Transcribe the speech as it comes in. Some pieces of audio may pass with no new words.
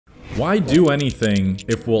Why do anything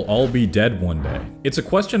if we'll all be dead one day? It's a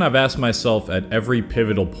question I've asked myself at every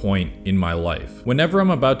pivotal point in my life. Whenever I'm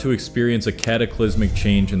about to experience a cataclysmic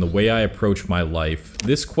change in the way I approach my life,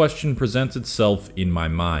 this question presents itself in my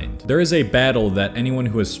mind. There is a battle that anyone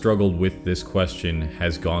who has struggled with this question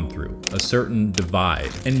has gone through, a certain divide.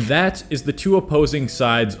 And that is the two opposing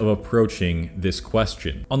sides of approaching this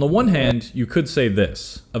question. On the one hand, you could say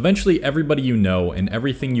this: eventually everybody you know and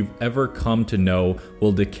everything you've ever come to know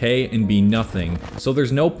will decay and be nothing, so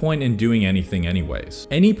there's no point in doing anything anyways.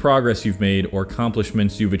 Any progress you've made or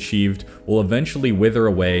accomplishments you've achieved will eventually wither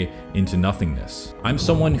away into nothingness. I'm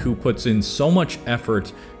someone who puts in so much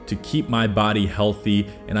effort to keep my body healthy,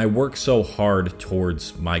 and I work so hard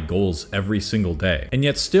towards my goals every single day. And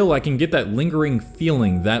yet still I can get that lingering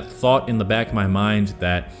feeling, that thought in the back of my mind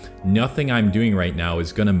that nothing I'm doing right now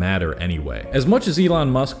is gonna matter anyway. As much as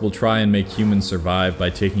Elon Musk will try and make humans survive by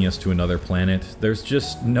taking us to another planet, there's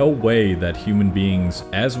just no way that human beings,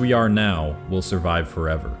 as we are now, will survive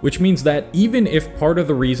forever. Which means that even if part of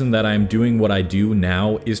the reason that I'm doing what I do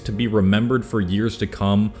now is to be remembered for years to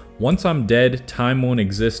come, once I'm dead, time won't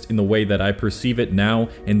exist in the way that I perceive it now,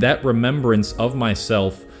 and that remembrance of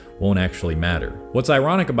myself won't actually matter. What's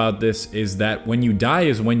ironic about this is that when you die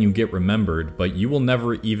is when you get remembered, but you will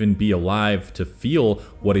never even be alive to feel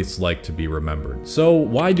what it's like to be remembered. So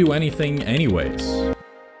why do anything anyways?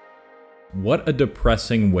 What a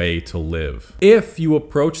depressing way to live. If you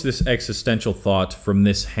approach this existential thought from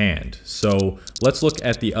this hand, so let's look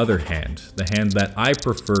at the other hand, the hand that I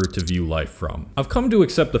prefer to view life from. I've come to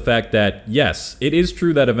accept the fact that, yes, it is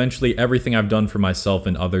true that eventually everything I've done for myself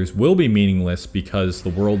and others will be meaningless because the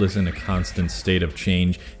world is in a constant state of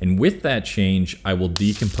change, and with that change, I will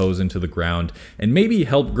decompose into the ground and maybe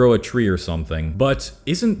help grow a tree or something. But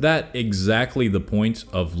isn't that exactly the point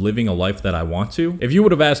of living a life that I want to? If you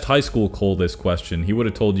would have asked high school Cole this question, he would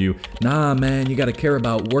have told you, nah man, you gotta care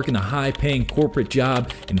about working a high-paying corporate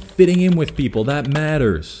job and fitting in with people, that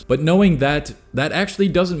matters. But knowing that actually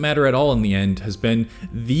doesn't matter at all in the end has been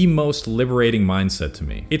the most liberating mindset to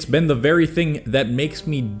me. It's been the very thing that makes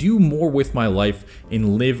me do more with my life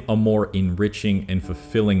and live a more enriching and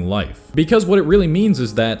fulfilling life. Because what it really means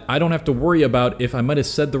is that I don't have to worry about if I might have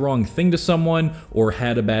said the wrong thing to someone or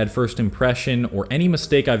had a bad first impression or any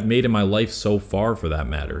mistake I've made in my life so far for that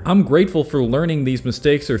matter. I'm grateful for learning these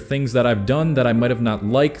mistakes or things that I've done that I might have not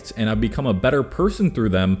liked, and I've become a better person through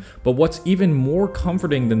them, but what's even more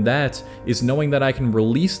comforting than that is knowing that I can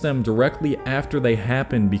release them directly after they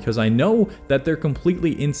happen because I know that they're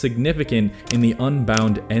completely insignificant in the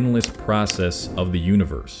unbound, endless process of the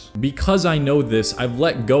universe. Because I know this, I've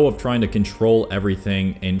let go of trying to control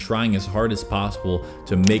everything and trying as hard as possible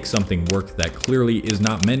to make something work that clearly is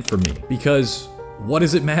not meant for me. Because what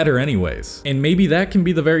does it matter anyways? And maybe that can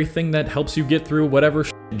be the very thing that helps you get through whatever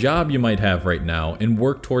job you might have right now and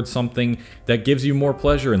work towards something that gives you more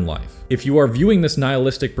pleasure in life. If you are viewing this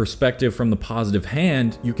nihilistic perspective from the positive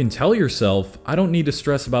hand, you can tell yourself, I don't need to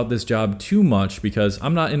stress about this job too much because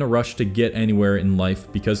I'm not in a rush to get anywhere in life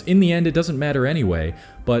because in the end it doesn't matter anyway,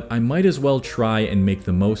 but I might as well try and make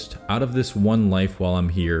the most out of this one life while I'm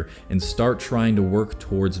here and start trying to work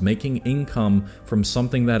towards making income from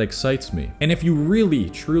something that excites me. And if you really,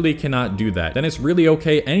 truly cannot do that, then it's really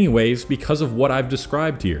okay anyways because of what I've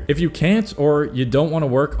described here. If you can't or you don't want to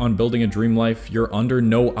work on building a dream life, you're under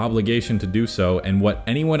no obligation to do so, and what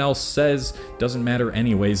anyone else says doesn't matter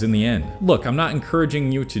anyways in the end. Look, I'm not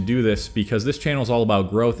encouraging you to do this because this channel is all about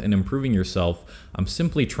growth and improving yourself. I'm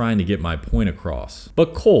simply trying to get my point across.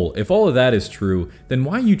 But Cole, if all of that is true, then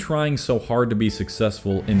why are you trying so hard to be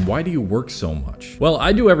successful and why do you work so much? Well,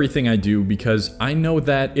 I do everything I do because I know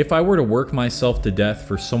that if I were to work myself to death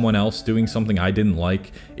for someone else doing something I didn't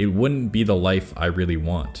like, it wouldn't be the life I really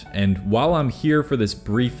want. And while I'm here for this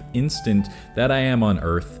brief instant that I am on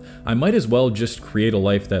Earth, I might as well just create a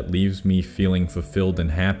life that leaves me feeling fulfilled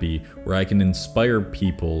and happy, where I can inspire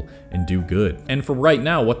people and do good. And for right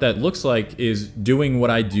now, what that looks like is doing what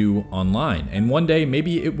I do online. And one day,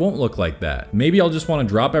 maybe it won't look like that. Maybe I'll just want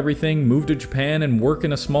to drop everything, move to Japan, and work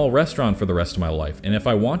in a small restaurant for the rest of my life. And if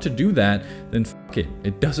I want to do that, then fuck it.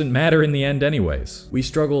 It doesn't matter in the end anyways. We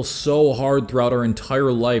struggle so hard throughout our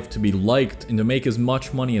entire life to be liked and to make as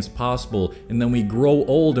much money as possible. And then we grow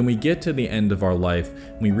old and we get to the end of our life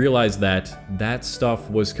and we realize that that stuff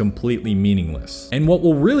was completely meaningless. And what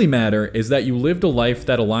will really matter is that you lived a life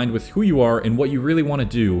that aligned with who you are and what you really want to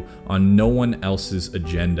do on no one else's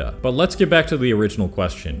agenda. But let's get back to the original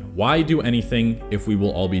question. Why do anything if we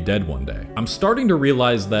will all be dead one day? I'm starting to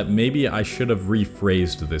realize that maybe I should have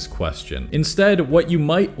rephrased this question. Instead, Instead, what you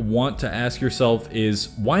might want to ask yourself is,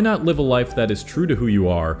 why not live a life that is true to who you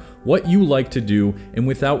are, what you like to do, and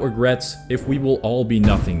without regrets if we will all be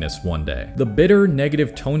nothingness one day? The bitter,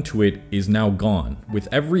 negative tone to it is now gone. With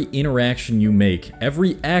every interaction you make,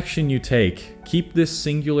 every action you take, keep this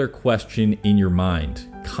singular question in your mind.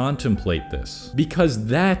 Contemplate this. Because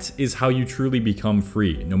that is how you truly become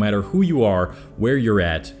free, no matter who you are, where you're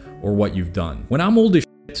at, or what you've done. When I'm old as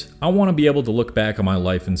shit, I want to be able to look back on my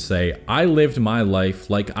life and say, I lived my life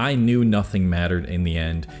like I knew nothing mattered in the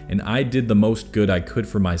end, and I did the most good I could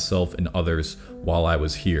for myself and others while I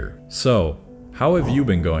was here. So, how have you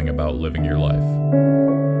been going about living your life?